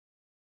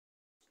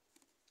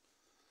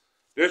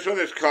This one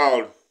is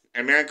called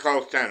A Man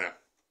Called Santa.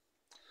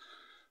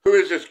 Who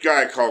is this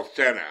guy called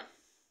Santa?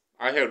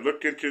 I have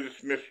looked into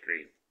this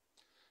mystery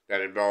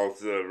that involves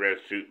the red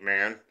suit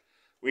man.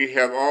 We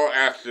have all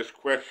asked this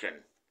question.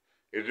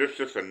 Is this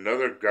just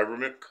another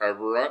government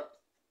cover-up?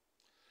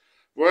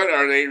 What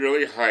are they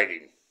really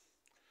hiding?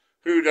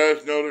 Who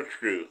does know the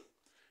truth?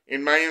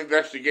 In my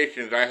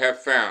investigations, I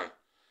have found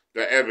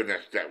the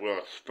evidence that will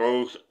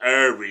expose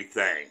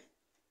everything.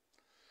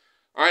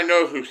 I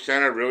know who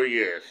Santa really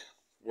is,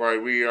 why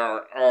we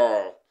are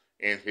all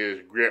in his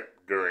grip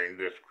during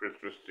this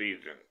Christmas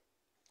season.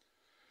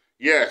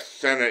 Yes,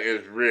 Santa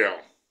is real.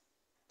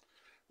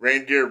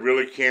 Reindeer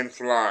really can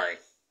fly.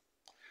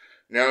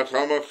 Now it's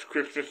almost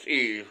Christmas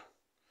Eve.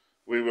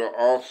 We will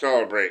all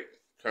celebrate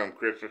come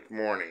Christmas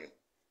morning.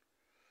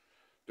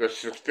 The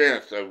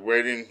suspense of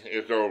waiting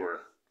is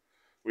over.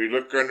 We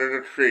look under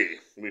the tree.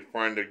 We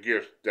find the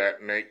gifts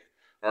that make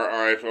our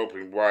eyes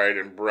open wide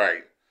and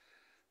bright.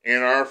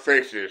 In our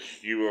faces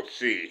you will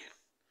see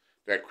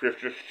that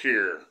Christmas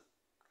cheer.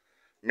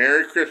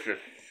 Merry Christmas,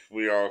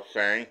 we all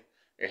sang.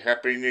 A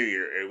Happy New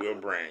Year it will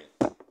bring.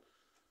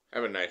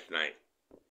 Have a nice night.